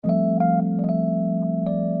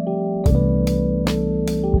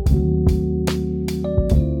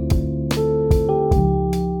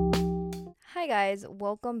guys,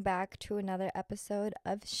 welcome back to another episode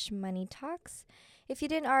of Shmoney Talks. If you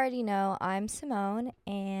didn't already know, I'm Simone,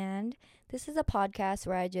 and this is a podcast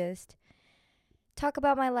where I just talk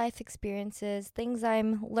about my life experiences, things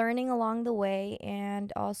I'm learning along the way,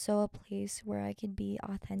 and also a place where I can be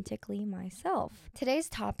authentically myself. Today's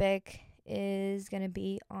topic is going to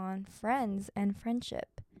be on friends and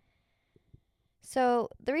friendship. So,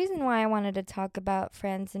 the reason why I wanted to talk about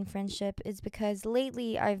friends and friendship is because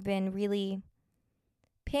lately I've been really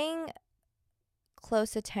paying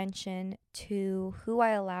close attention to who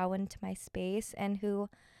I allow into my space and who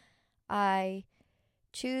I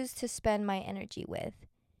choose to spend my energy with.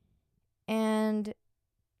 And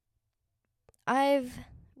I've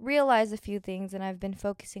realized a few things, and I've been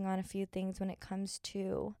focusing on a few things when it comes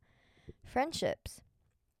to friendships.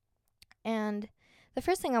 And the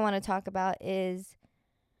first thing I want to talk about is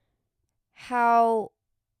how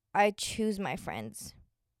I choose my friends.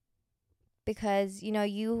 Because,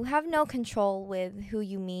 you have no control with who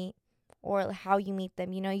you meet or how you meet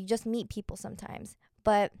them. You just meet people sometimes.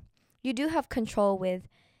 But you do have control with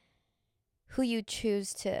who you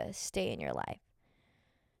choose to stay in your life.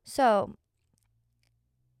 So,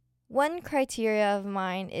 one criteria of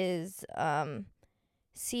mine is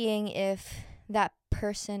seeing if that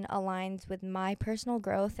person aligns with my personal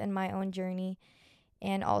growth and my own journey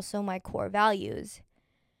and also my core values.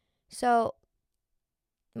 So,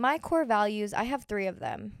 my core values, I have 3 of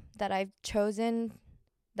them that I've chosen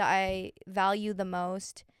that I value the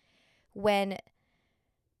most when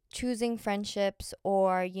choosing friendships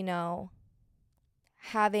or,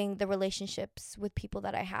 having the relationships with people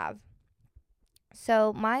that I have.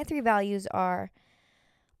 So, my 3 values are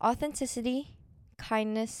authenticity,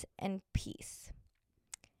 kindness, and peace.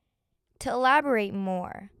 To elaborate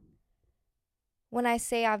more, when I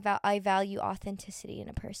say I value authenticity in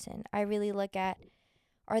a person, I really look at,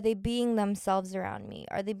 are they being themselves around me?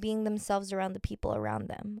 Are they being themselves around the people around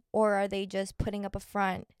them? Or are they just putting up a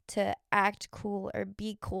front to act cool or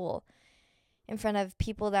be cool in front of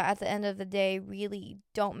people that at the end of the day really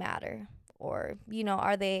don't matter? Or,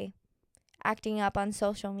 are they acting up on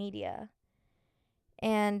social media?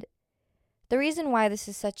 And the reason why this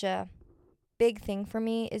is such a big thing for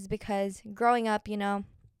me is because growing up,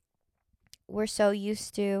 we're so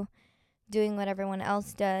used to doing what everyone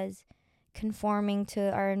else does, conforming to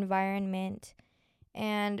our environment,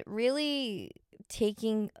 and really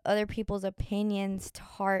taking other people's opinions to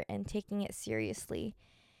heart and taking it seriously.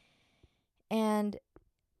 And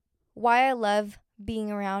why I love being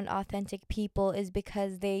around authentic people is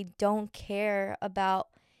because they don't care about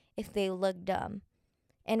if they look dumb.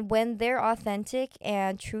 And when they're authentic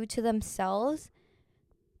and true to themselves,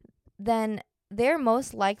 then they're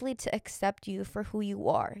most likely to accept you for who you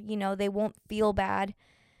are. They won't feel bad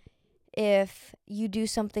if you do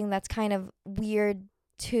something that's kind of weird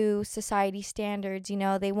to society standards.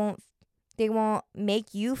 They won't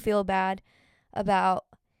make you feel bad about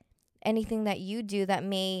anything that you do that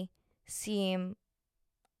may seem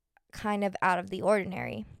kind of out of the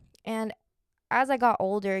ordinary. And as I got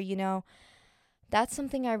older, that's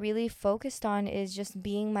something I really focused on, is just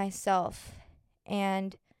being myself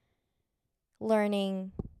and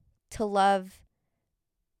learning to love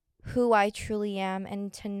who I truly am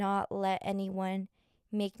and to not let anyone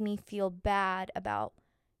make me feel bad about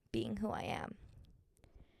being who I am.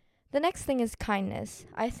 The next thing is kindness.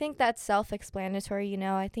 I think that's self-explanatory,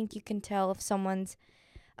 I think you can tell if someone's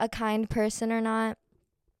a kind person or not.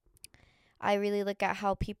 I really look at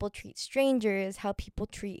how people treat strangers, how people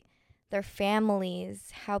treat their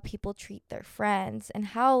families, how people treat their friends, and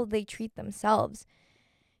how they treat themselves.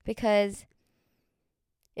 Because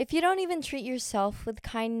if you don't even treat yourself with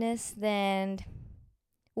kindness, then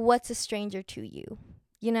what's a stranger to you?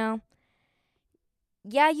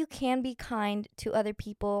 Yeah, you can be kind to other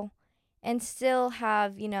people and still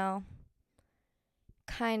have,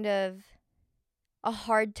 kind of a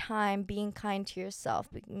hard time being kind to yourself.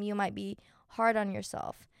 You might be hard on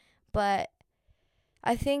yourself. But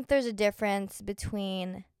I think there's a difference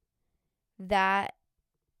between that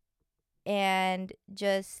and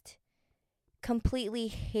just completely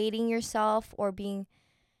hating yourself or being,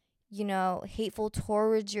 hateful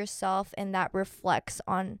towards yourself, and that reflects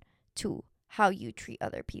on to how you treat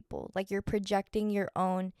other people. Like you're projecting your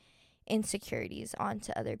own insecurities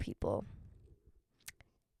onto other people.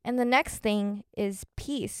 And the next thing is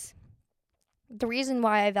peace. The reason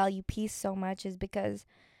why I value peace so much is because,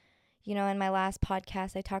 in my last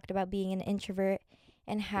podcast, I talked about being an introvert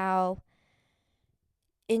and how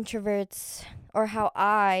introverts, or how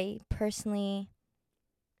I personally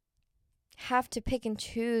have to pick and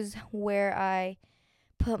choose where I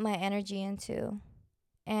put my energy into.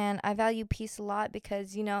 And I value peace a lot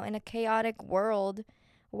because, in a chaotic world,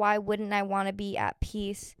 why wouldn't I want to be at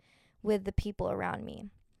peace with the people around me?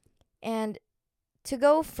 And to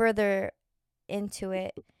go further into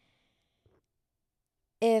it,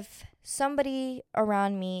 if somebody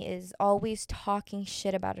around me is always talking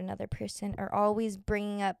shit about another person or always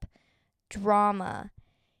bringing up drama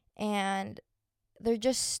and they're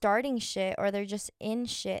just starting shit or they're just in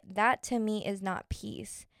shit, that to me is not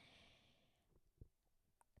peace.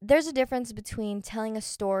 There's a difference between telling a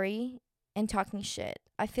story and talking shit.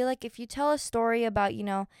 I feel like if you tell a story about,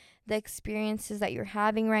 the experiences that you're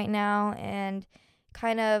having right now and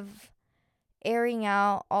kind of airing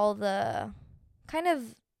out all the kind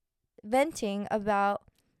of venting about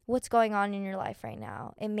what's going on in your life right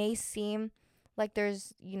now, it may seem like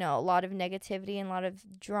there's, a lot of negativity and a lot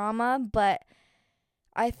of drama, but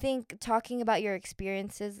I think talking about your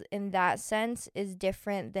experiences in that sense is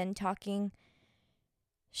different than talking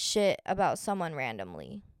shit about someone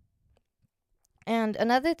randomly. And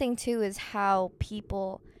another thing too is how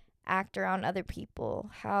people act around other people,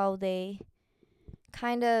 how they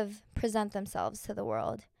kind of present themselves to the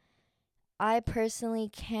world. I personally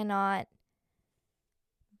cannot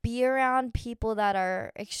be around people that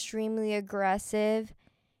are extremely aggressive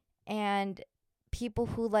and people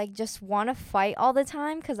who just want to fight all the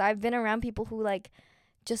time, because I've been around people who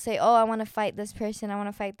just say, oh, I want to fight this person, I want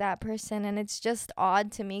to fight that person, and it's just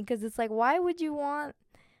odd to me because it's why would you want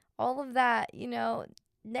all of that,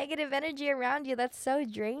 negative energy around you? That's so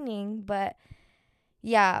draining. But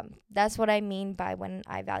yeah, that's what I mean by when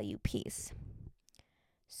I value peace.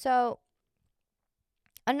 So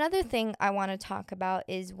another thing I want to talk about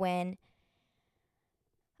is when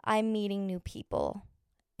I'm meeting new people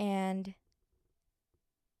and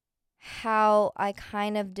how I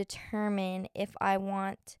kind of determine if I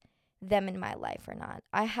want them in my life or not.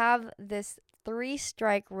 I have this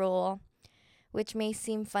 3-strike rule, which may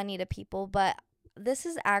seem funny to people, but this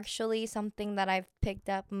is actually something that I've picked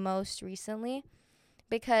up most recently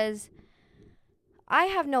because I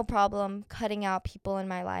have no problem cutting out people in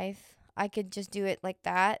my life. I could just do it like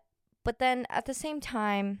that. But then at the same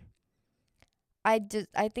time, I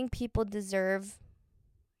think people deserve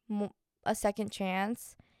a second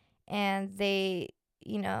chance, and they,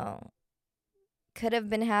 could have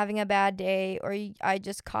been having a bad day, or I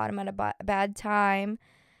just caught them at a bad time.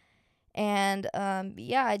 And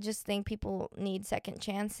I just think people need second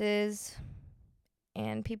chances,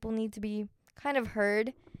 and people need to be kind of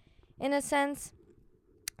heard in a sense.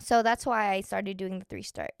 So that's why I started doing the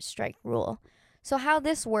 3-strike rule. So how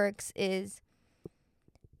this works is,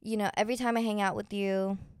 every time I hang out with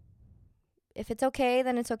you, if it's okay,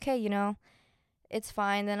 then it's okay, it's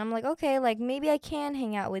fine. Then I'm like, okay, maybe I can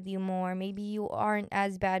hang out with you more. Maybe you aren't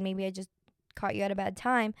as bad. Maybe I just caught you at a bad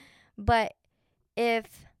time. But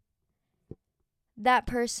if that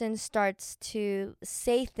person starts to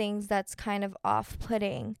say things that's kind of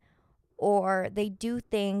off-putting, or they do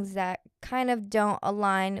things that kind of don't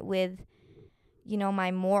align with,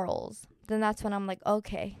 my morals, then that's when I'm like,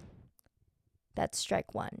 okay, that's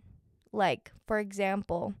strike one. For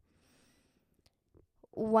example,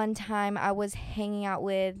 one time I was hanging out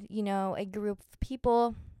with, a group of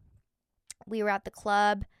people. We were at the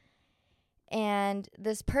club, and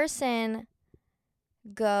this person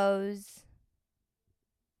goes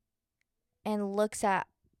and looks at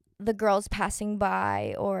the girls passing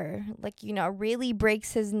by, or really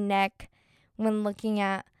breaks his neck when looking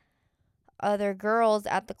at other girls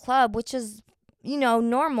at the club, which is,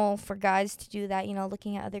 normal for guys to do that,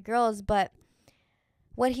 looking at other girls. But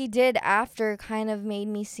what he did after kind of made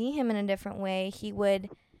me see him in a different way. He would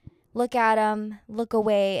look at them, look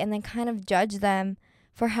away, and then kind of judge them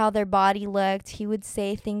for how their body looked. He would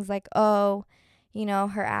say things like, oh,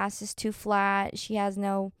 her ass is too flat, she has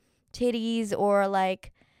no titties, or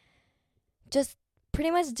just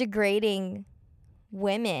pretty much degrading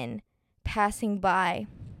women passing by.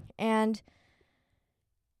 And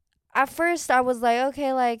at first I was like,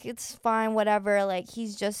 okay, it's fine, whatever,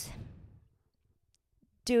 he's just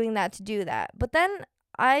doing that to do that. But then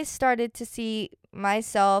I started to see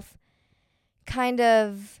myself kind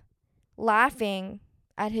of laughing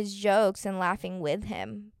at his jokes and laughing with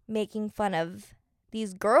him, making fun of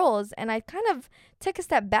these girls. And I kind of took a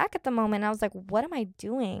step back at the moment. I was like, what am I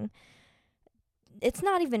doing? It's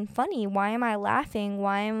not even funny. Why am I laughing?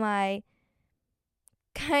 Why am I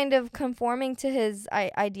kind of conforming to his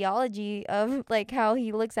ideology of how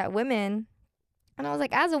he looks at women? And I was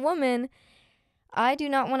like, as a woman, I do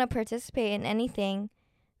not want to participate in anything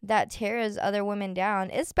that tears other women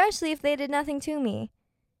down, especially if they did nothing to me.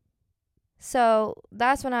 So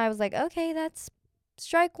that's when I was like, okay, that's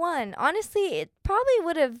strike one. Honestly, it probably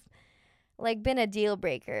would have like been a deal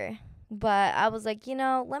breaker, but I was like,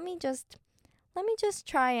 let me just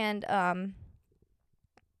try and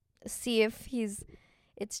see if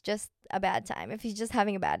it's just a bad time, if he's just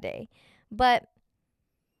having a bad day. But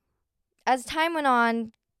as time went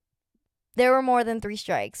on, there were more than 3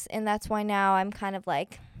 strikes, and that's why now I'm kind of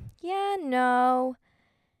like, yeah, no,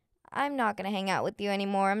 I'm not going to hang out with you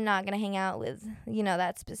anymore. I'm not going to hang out with,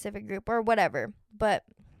 that specific group or whatever. But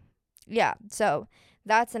yeah, so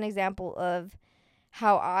that's an example of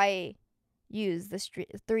how I use the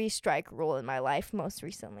 3 strike rule in my life most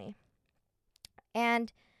recently.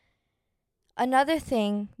 And another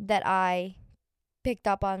thing that I picked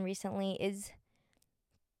up on recently is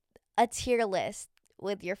a tier list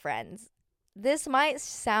with your friends. This might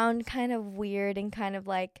sound kind of weird and kind of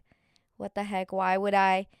like, what the heck? Why would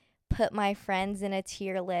I put my friends in a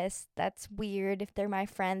tier list? That's weird. If they're my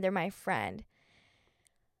friend, they're my friend.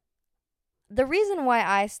 The reason why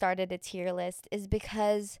I started a tier list is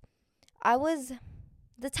because I was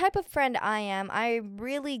the type of friend I am. I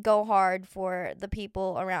really go hard for the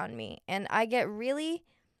people around me, and I get really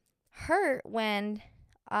hurt when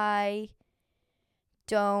I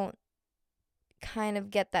don't kind of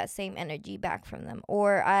get that same energy back from them,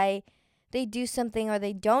 or they do something or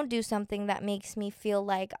they don't do something that makes me feel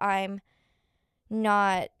like I'm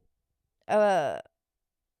not a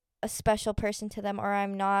special person to them, or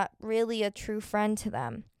I'm not really a true friend to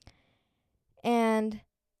them. And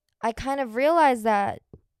I kind of realized that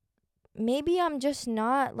maybe I'm just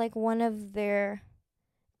not like one of their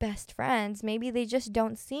best friends. Maybe they just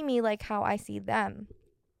don't see me like how I see them.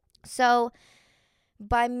 So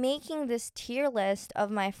by making this tier list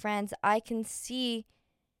of my friends, I can see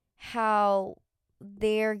how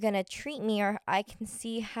they're going to treat me, or I can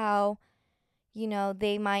see how,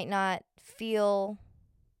 they might not feel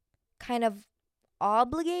kind of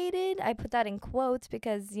obligated. I put that in quotes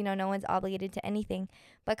because, no one's obligated to anything,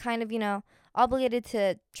 but kind of, obligated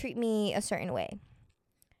to treat me a certain way.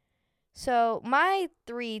 So my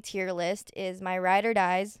 3 tier list is my ride or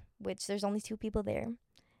dies, which there's only 2 people there.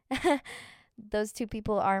 Those 2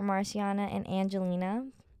 people are Marciana and Angelina.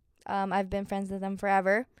 I've been friends with them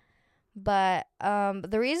forever. But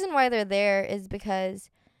the reason why they're there is because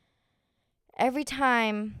every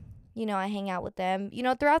time, I hang out with them,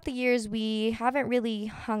 throughout the years, we haven't really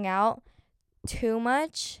hung out too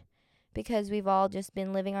much because we've all just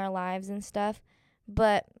been living our lives and stuff.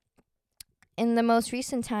 But in the most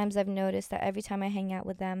recent times, I've noticed that every time I hang out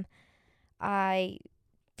with them, I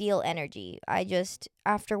feel energy.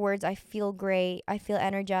 Afterwards, I feel great. I feel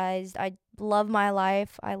energized. I love my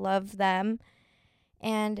life. I love them.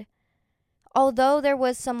 And although there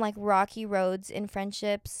was some like rocky roads in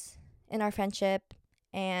our friendship,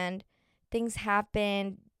 and things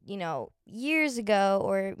happened, years ago,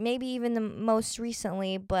 or maybe even the most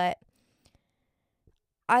recently, but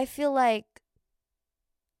I feel like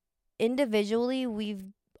individually we've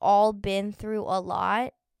all been through a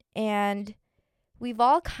lot, and we've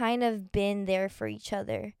all kind of been there for each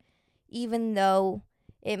other, even though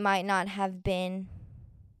it might not have been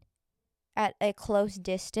at a close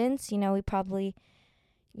distance. We probably,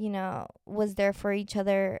 was there for each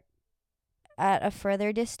other at a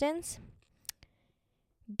further distance.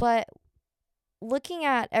 But looking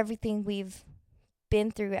at everything we've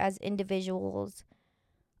been through as individuals,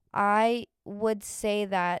 I would say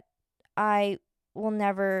that I will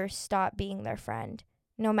never stop being their friend,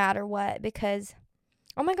 no matter what, because,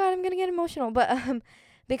 oh my God, I'm going to get emotional, but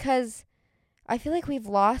because I feel like we've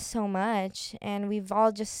lost so much, and we've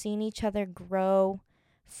all just seen each other grow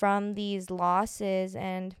from these losses,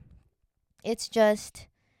 and it's just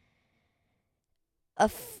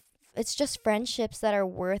it's just friendships that are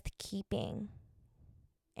worth keeping.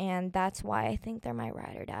 And that's why I think they're my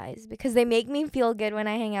ride or dies, because they make me feel good when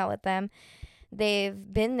I hang out with them.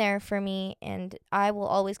 They've been there for me, and I will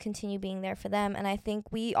always continue being there for them. And I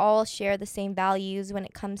think we all share the same values when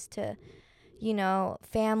it comes to,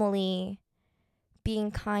 family, being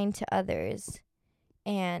kind to others.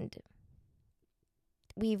 And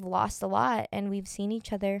we've lost a lot, and we've seen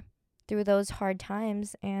each other through those hard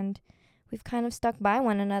times, and we've kind of stuck by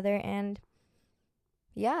one another. And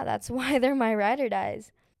yeah, that's why they're my ride or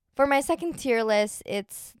dies. For my second tier list,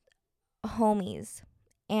 it's homies.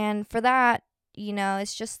 And for that,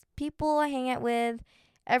 it's just people I hang out with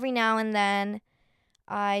every now and then.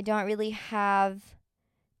 I don't really have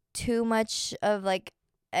too much of like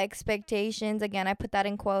expectations. Again, I put that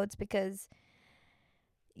in quotes because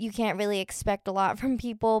you can't really expect a lot from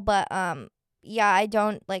people. But yeah, I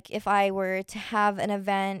don't, like, if I were to have an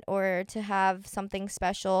event or to have something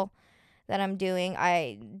special that I'm doing.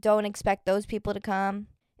 I don't expect those people to come.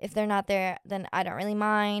 If they're not there, then I don't really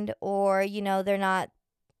mind. Or, they're not,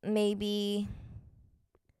 maybe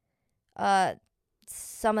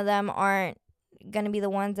some of them aren't going to be the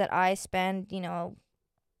ones that I spend,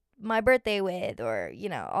 my birthday with, or,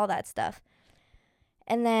 all that stuff.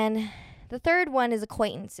 And then the third one is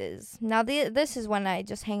acquaintances. Now, this is when I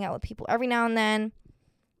just hang out with people every now and then.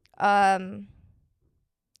 I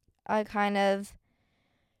kind of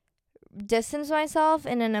distance myself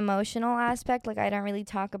in an emotional aspect. Like, I don't really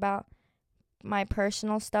talk about my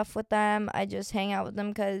personal stuff with them. I just hang out with them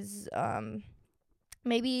because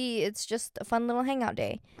maybe it's just a fun little hangout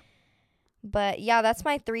day. But yeah, that's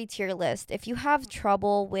my 3-tier list. If you have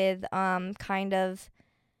trouble with kind of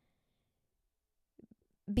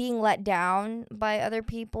being let down by other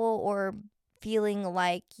people, or feeling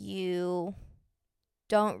like you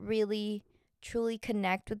don't really truly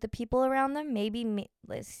connect with the people around them, maybe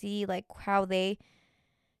let's see like how they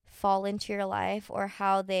fall into your life, or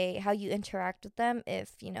how you interact with them.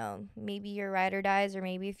 If maybe you're ride or dies, or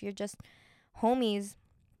maybe if you're just homies.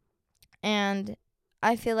 And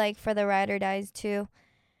I feel like for the ride or dies too,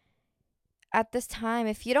 at this time,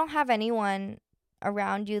 if you don't have anyone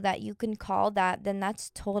around you that you can call that, then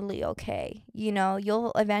that's totally okay.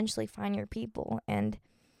 You'll eventually find your people, and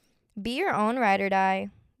be your own ride or die.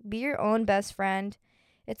 Be your own best friend.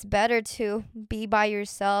 It's better to be by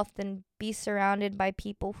yourself than be surrounded by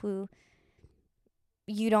people who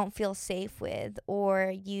you don't feel safe with,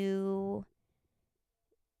 or you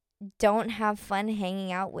don't have fun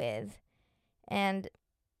hanging out with. And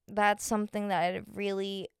that's something that I've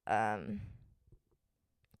really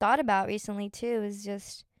thought about recently too, is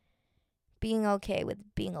just being okay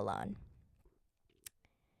with being alone.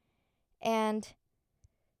 And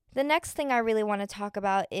the next thing I really want to talk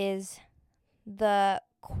about is the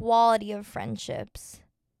quality of friendships.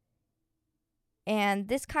 And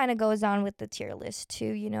this kind of goes on with the tier list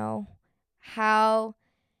too, how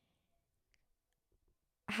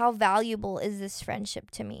valuable is this friendship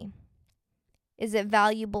to me? Is it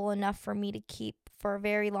valuable enough for me to keep for a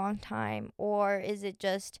very long time? Or is it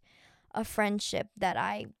just a friendship that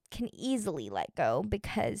I can easily let go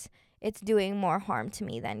because it's doing more harm to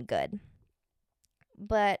me than good?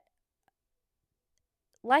 But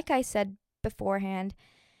like I said beforehand,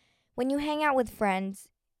 when you hang out with friends,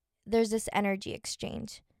 there's this energy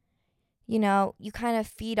exchange. You kind of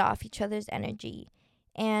feed off each other's energy.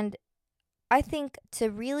 And I think to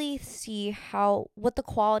really see what the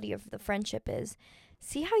quality of the friendship is,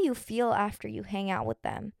 see how you feel after you hang out with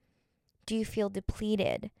them. Do you feel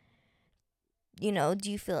depleted? Do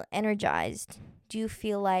you feel energized? Do you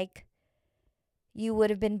feel like you would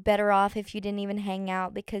have been better off if you didn't even hang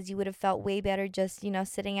out, because you would have felt way better just,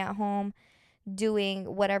 sitting at home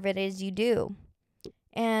doing whatever it is you do?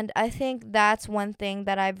 And I think that's one thing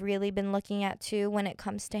that I've really been looking at too when it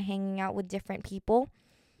comes to hanging out with different people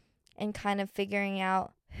and kind of figuring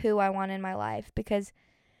out who I want in my life. Because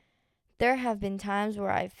there have been times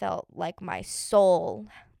where I felt like my soul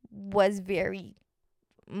was very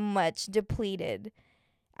much depleted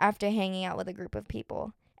after hanging out with a group of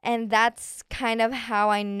people. And that's kind of how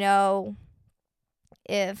I know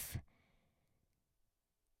if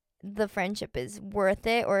the friendship is worth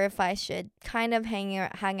it, or if I should kind of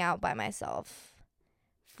hang out by myself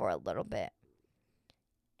for a little bit.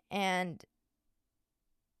 And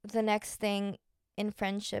the next thing in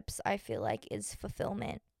friendships, I feel like, is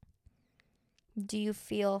fulfillment. Do you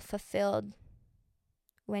feel fulfilled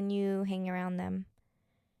when you hang around them?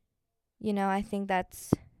 I think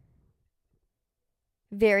that's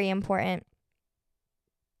very important,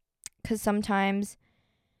 because sometimes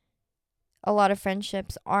a lot of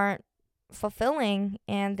friendships aren't fulfilling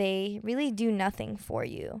and they really do nothing for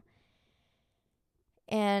you.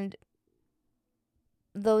 And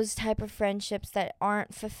those type of friendships that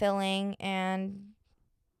aren't fulfilling and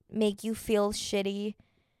make you feel shitty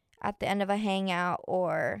at the end of a hangout,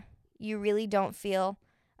 or you really don't feel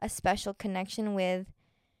a special connection with,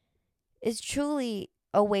 is truly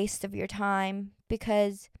a waste of your time.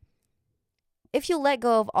 Because if you let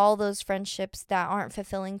go of all those friendships that aren't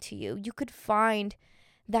fulfilling to you, you could find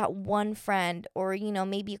that one friend, or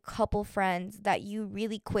maybe a couple friends that you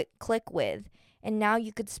really click with, and now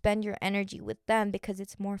you could spend your energy with them because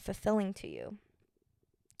it's more fulfilling to you.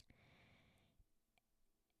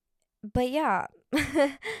 But yeah,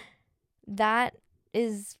 that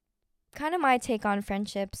is kind of my take on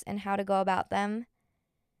friendships and how to go about them.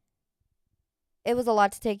 It was a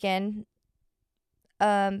lot to take in.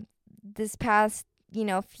 This past,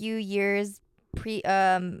 few years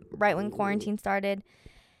right when quarantine started,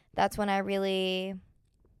 that's when I really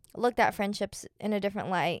looked at friendships in a different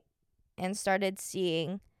light. and started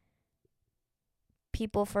seeing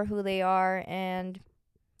people for who they are and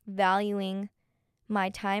valuing my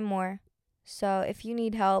time more. So if you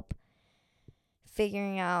need help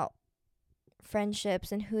figuring out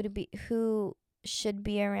friendships and who should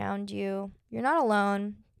be around you, you're not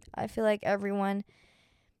alone. I feel like everyone,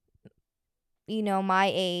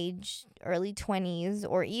 my age, early 20s,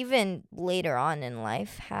 or even later on in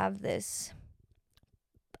life, have this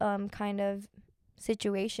kind of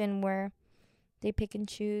situation where they pick and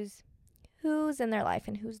choose who's in their life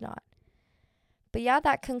and who's not. But yeah,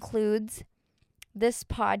 that concludes this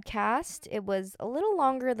podcast. It was a little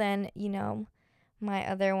longer than, my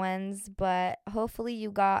other ones, but hopefully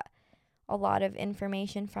you got a lot of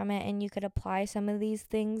information from it and you could apply some of these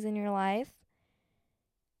things in your life.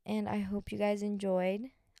 And I hope you guys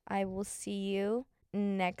enjoyed. I will see you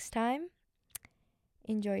next time.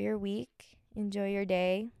 Enjoy your week, enjoy your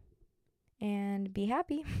day, and be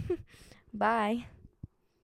happy. Bye.